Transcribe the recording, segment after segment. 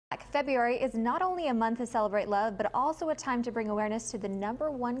February is not only a month to celebrate love, but also a time to bring awareness to the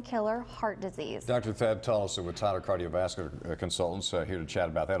 #1 killer, heart disease. Dr. Thad Tolleson with Tyler Cardiovascular Consultants here to chat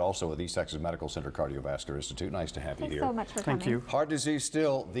about that. Also with East Texas Medical Center Cardiovascular Institute. Nice to have you here. Thanks so much for coming. Thank you. Heart disease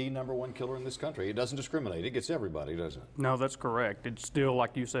still the #1 killer in this country. It doesn't discriminate. It gets everybody, doesn't it? No, that's correct. It's still,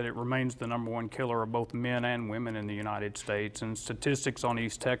 like you said, it remains the #1 killer of both men and women in the United States. And statistics on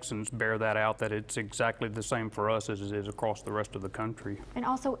East Texans bear that out, that it's exactly the same for us as it is across the rest of the country. And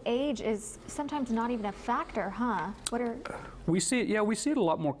also age is sometimes not even a factor, huh? We see it a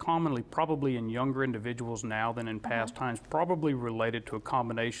lot more commonly probably in younger individuals now than in past times, probably related to a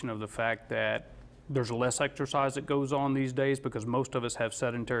combination of the fact that there's less exercise that goes on these days because most of us have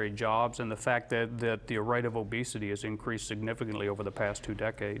sedentary jobs, and the fact that the rate of obesity has increased significantly over the past 2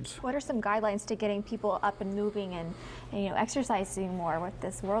 decades. What are some guidelines to getting people up and moving and exercising more with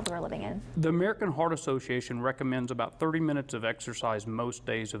this world we're living in? The American Heart Association recommends about 30 minutes of exercise most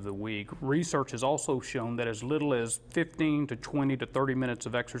days of the week. Research has also shown that as little as 15 to 20 to 30 minutes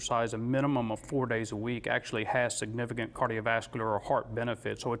of exercise, a minimum of 4 days a week, actually has significant cardiovascular or heart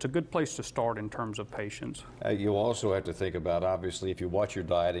benefits. So it's a good place to start in terms of patients. You also have to think about, obviously, if you watch your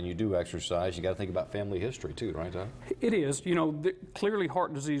diet and you do exercise, you got to think about family history too, right, Tom? It is. Clearly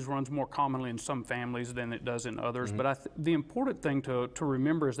heart disease runs more commonly in some families than it does in others, but the important thing to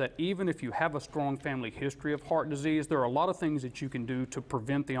remember is that even if you have a strong family history of heart disease, there are a lot of things that you can do to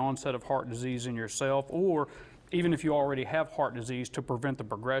prevent the onset of heart disease in yourself, or even if you already have heart disease, to prevent the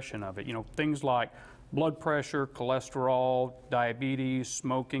progression of it. Things like blood pressure, cholesterol, diabetes,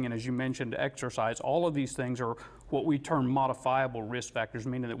 smoking, and as you mentioned, exercise. All of these things are what we term modifiable risk factors,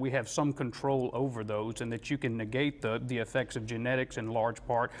 meaning that we have some control over those and that you can negate the effects of genetics in large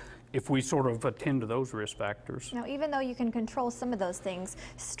part if we sort of attend to those risk factors. Now, even though you can control some of those things,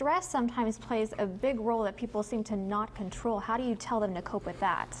 stress sometimes plays a big role that people seem to not control. How do you tell them to cope with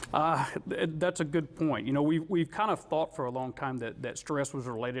that? That's a good point. We've kind of thought for a long time that stress was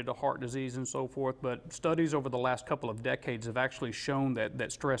related to heart disease and so forth, but studies over the last couple of decades have actually shown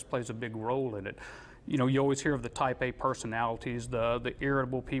that stress plays a big role in it. You always hear of the type A personalities, the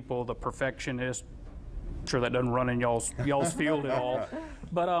irritable people, the perfectionists. I'm sure that doesn't run in y'all's field at all.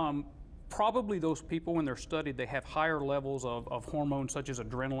 But probably those people, when they're studied, they have higher levels of hormones such as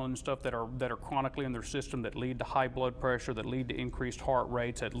adrenaline and stuff that are chronically in their system, that lead to high blood pressure, that lead to increased heart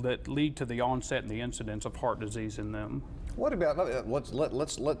rates, that lead to the onset and the incidence of heart disease in them. What about,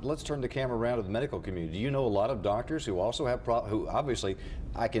 let's turn the camera around to the medical community. Do you know a lot of doctors who also have who obviously,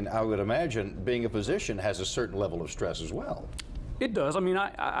 I would imagine being a physician has a certain level of stress as well? It does. I mean,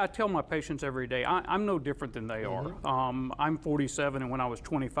 I tell my patients every day, I'm no different than they are. I'm 47, and when I was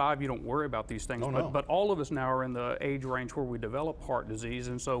 25, you don't worry about these things. But all of us now are in the age range where we develop heart disease,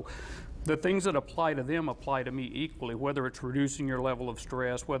 and so the things that apply to them apply to me equally, whether it's reducing your level of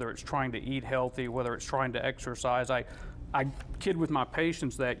stress, whether it's trying to eat healthy, whether it's trying to exercise. I kid with my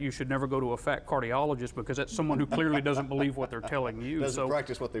patients that you should never go to a fat cardiologist because that's someone who clearly doesn't believe what they're telling you. Doesn't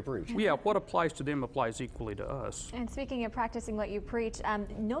practice what they preach. Yeah, what applies to them applies equally to us. And speaking of practicing what you preach,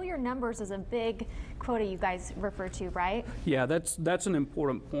 know your numbers is a big quota you guys refer to, right? Yeah, that's an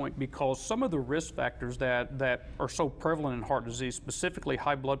important point, because some of the risk factors that are so prevalent in heart disease, specifically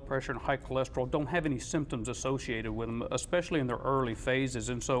high blood pressure and high cholesterol, don't have any symptoms associated with them, especially in their early phases.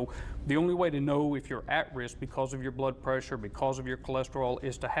 And so the only way to know if you're at risk because of your blood pressure, because of your cholesterol,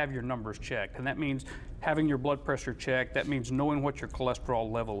 is to have your numbers checked. And that means having your blood pressure checked. That means knowing what your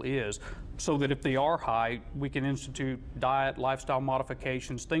cholesterol level is, so that if they are high, we can institute diet, lifestyle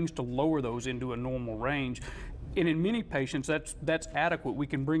modifications, things to lower those into a normal range. And in many patients, that's adequate. We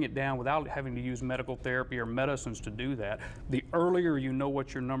can bring it down without having to use medical therapy or medicines to do that. The earlier you know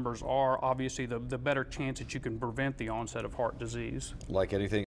what your numbers are, obviously the better chance that you can prevent the onset of heart disease. Like anything